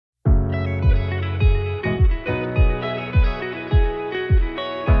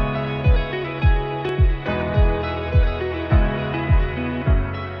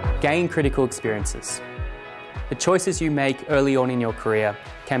Gain critical experiences. The choices you make early on in your career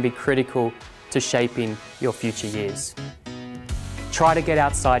can be critical to shaping your future years. Try to get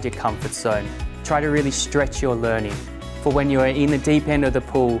outside your comfort zone. Try to really stretch your learning. For when you're in the deep end of the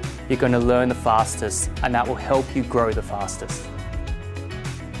pool, you're going to learn the fastest, and that will help you grow the fastest.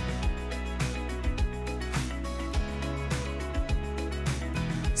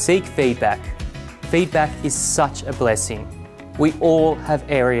 Seek feedback. Feedback is such a blessing. We all have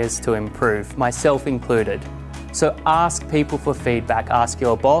areas to improve, myself included. So ask people for feedback. Ask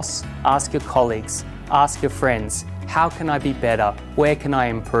your boss, ask your colleagues, ask your friends. How can I be better? Where can I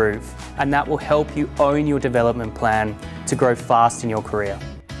improve? And that will help you own your development plan to grow fast in your career.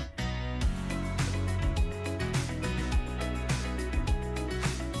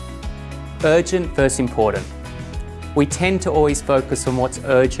 Urgent versus important. We tend to always focus on what's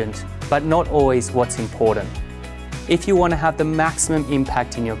urgent, but not always what's important. If you want to have the maximum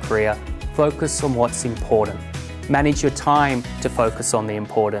impact in your career, focus on what's important. Manage your time to focus on the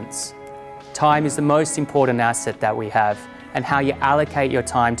importance. Time is the most important asset that we have, and how you allocate your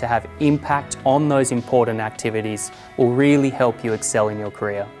time to have impact on those important activities will really help you excel in your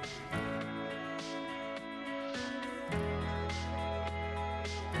career.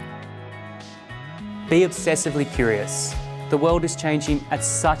 Be obsessively curious. The world is changing at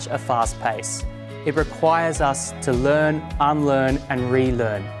such a fast pace. It requires us to learn, unlearn, and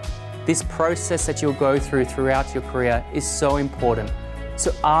relearn. This process that you'll go throughout your career is so important.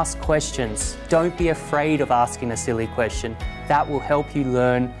 So ask questions. Don't be afraid of asking a silly question. That will help you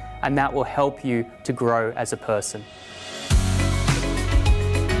learn, and that will help you to grow as a person.